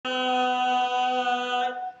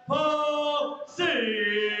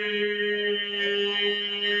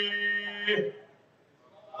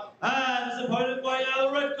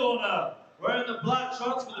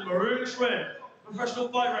starts with the maroon trim. Professional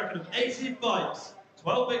fight record of 18 fights,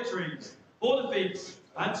 12 victories, 4 defeats,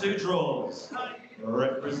 and 2 draws.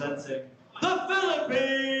 Representing the Philippines!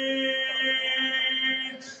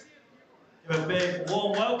 Give a big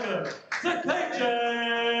warm welcome to KJ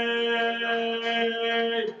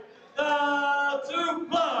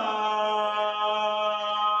Natuplag!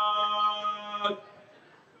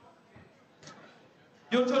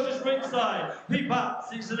 Your judges ringside, Pipa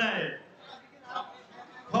Cixane,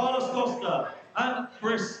 Carlos Costa, and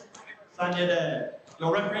Chris Sanyade.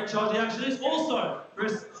 Your referee in charge of the action is also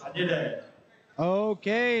Chris Sanyade.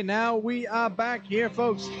 Okay, now we are back here,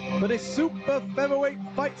 folks, for this super featherweight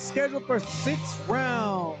fight scheduled for 6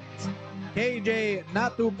 rounds. KJ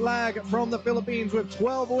Natuplag from the Philippines with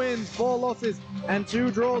 12 wins, 4 losses, and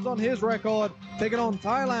 2 draws on his record, taking on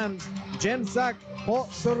Thailand's Jensak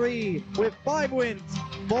Phosri with 5 wins,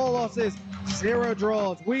 4 losses, 0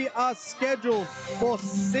 draws. We are scheduled for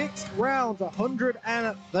 6 rounds,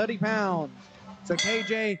 130 pounds. So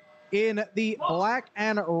KJ in the black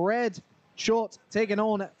and red shorts taking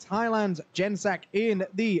on Thailand's Jensak in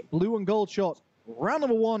the blue and gold shorts. Round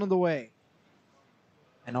number 1 on the way.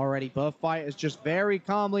 And already both fighters just very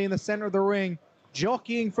calmly in the center of the ring,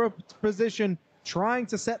 jockeying for position, trying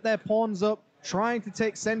to set their pawns up, trying to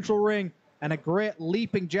take central ring, and a great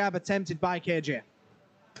leaping jab attempted by KJ.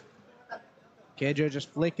 KJ just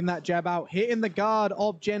flicking that jab out, hitting the guard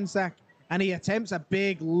of Jensak, and he attempts a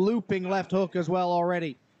big looping left hook as well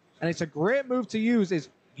already. And it's a great move to use, is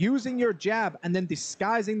using your jab and then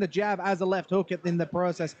disguising the jab as a left hook in the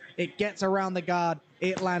process. It gets around the guard,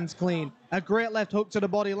 it lands clean. A great left hook to the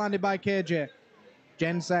body landed by KJ.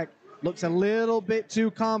 Jensak looks a little bit too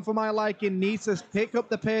calm for my liking, needs to pick up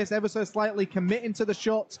the pace ever so slightly, committing to the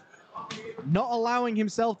shots, not allowing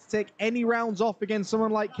himself to take any rounds off against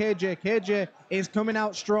someone like KJ. KJ is coming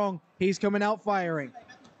out strong, he's coming out firing.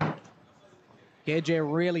 KJ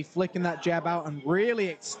really flicking that jab out and really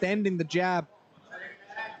extending the jab.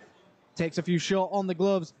 Takes a few short on the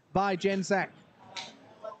gloves by Jensak.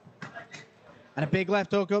 And a big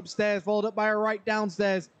left hook upstairs, followed up by a right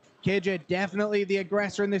downstairs. KJ definitely the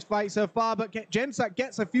aggressor in this fight so far, but Jensak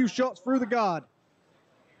gets a few shots through the guard.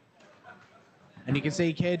 And you can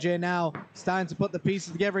see KJ now starting to put the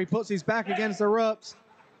pieces together. He puts his back against the ropes.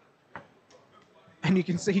 And you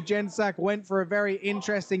can see Jensak went for a very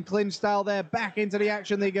interesting clinch style there. Back into the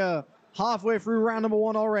action they go. Halfway through round number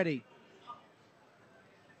 1 already.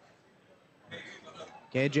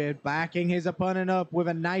 KJ backing his opponent up with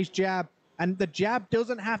a nice jab. And the jab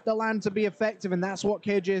doesn't have to land to be effective, and that's what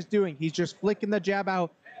KJ is doing. He's just flicking the jab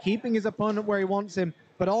out, keeping his opponent where he wants him,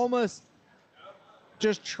 but almost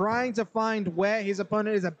just trying to find where his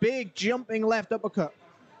opponent is. A big jumping left uppercut.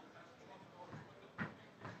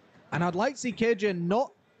 And I'd like to see KJ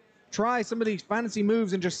not try some of these fancy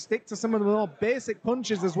moves and just stick to some of the more basic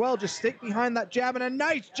punches as well. Just stick behind that jab, and a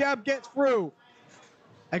nice jab gets through.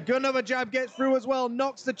 A good another jab gets through as well,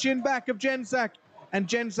 knocks the chin back of Jensak. And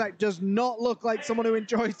Jensak does not look like someone who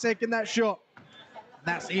enjoys taking that shot.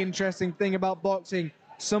 That's the interesting thing about boxing.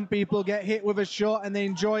 Some people get hit with a shot and they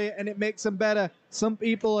enjoy it and it makes them better. Some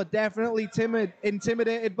people are definitely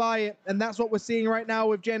intimidated by it. And that's what we're seeing right now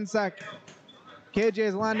with Jensak. KJ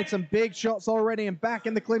has landed some big shots already and back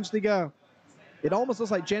in the clinch they go. It almost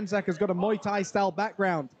looks like Jensak has got a Muay Thai style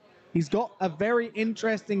background. He's got a very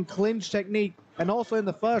interesting clinch technique. And also in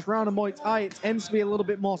the first round of Muay Thai, it tends to be a little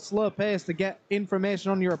bit more slow paced to get information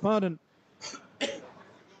on your opponent.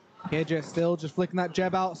 KJ still just flicking that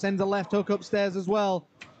jab out, sends a left hook upstairs as well.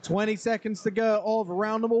 20 seconds to go of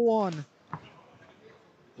round number 1.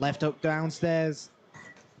 Left hook downstairs.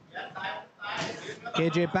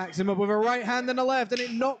 KJ backs him up with a right hand and a left, and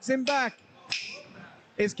it knocks him back.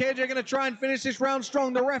 Is KJ going to try and finish this round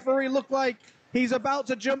strong? The referee looked like he's about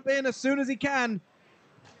to jump in as soon as he can.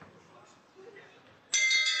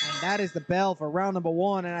 And that is the bell for round number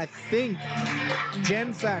 1. And I think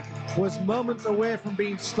Jensak was moments away from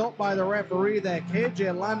being stopped by the referee there.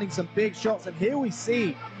 KJ landing some big shots. And here we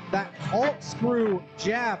see that corkscrew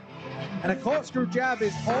jab. And a corkscrew jab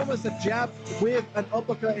is almost a jab with an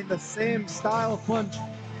uppercut in the same style of punch.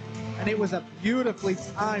 And it was a beautifully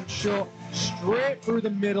timed shot straight through the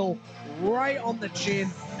middle, right on the chin,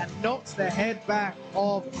 and knocks the head back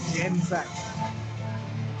of Jensak.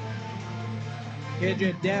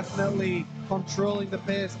 KJ definitely controlling the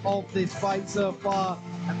pace of this fight so far,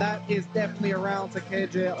 and that is definitely a round to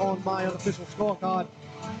KJ on my unofficial scorecard.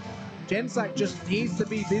 Jensak just needs to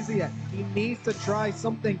be busier. He needs to try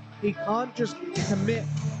something. He can't just commit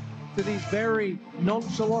to these very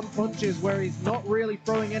nonchalant punches where he's not really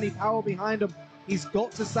throwing any power behind him. He's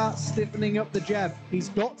got to start stiffening up the jab. He's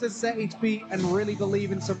got to set his feet and really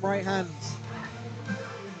believe in some right hands.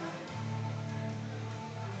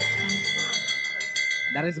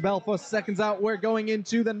 That is the bell for seconds out. We're going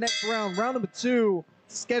into the next round. Round number 2,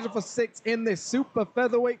 scheduled for 6 in this super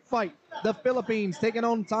featherweight fight. The Philippines taking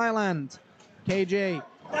on Thailand. KJ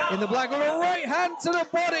in the black with a right hand to the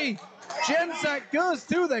body. Jensak goes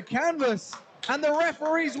to the canvas and the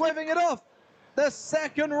referee's waving it off. The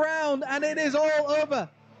second round and it is all over.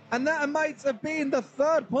 And that might have been the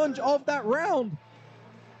third punch of that round.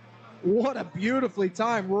 What a beautifully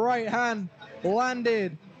timed right hand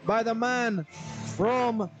landed by the man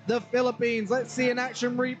from the Philippines. Let's see an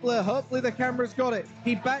action replay. Hopefully the camera's got it.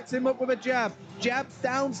 He backs him up with a jab. Jabs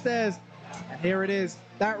downstairs. And here it is.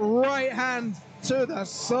 That right hand to the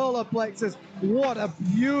solar plexus. What a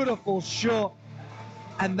beautiful shot.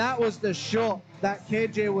 And that was the shot that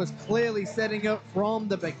KJ was clearly setting up from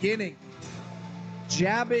the beginning.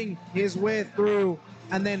 Jabbing his way through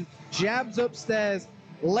and then jabs upstairs,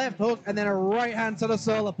 left hook, and then a right hand to the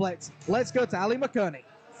solar plex. Let's go to Ali McCurney.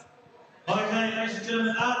 Okay, ladies and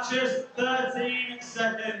gentlemen, at just 13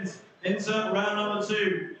 seconds into round number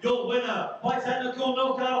 2, your winner by technical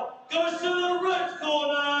knockout goes to the red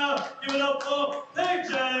corner. Give it up for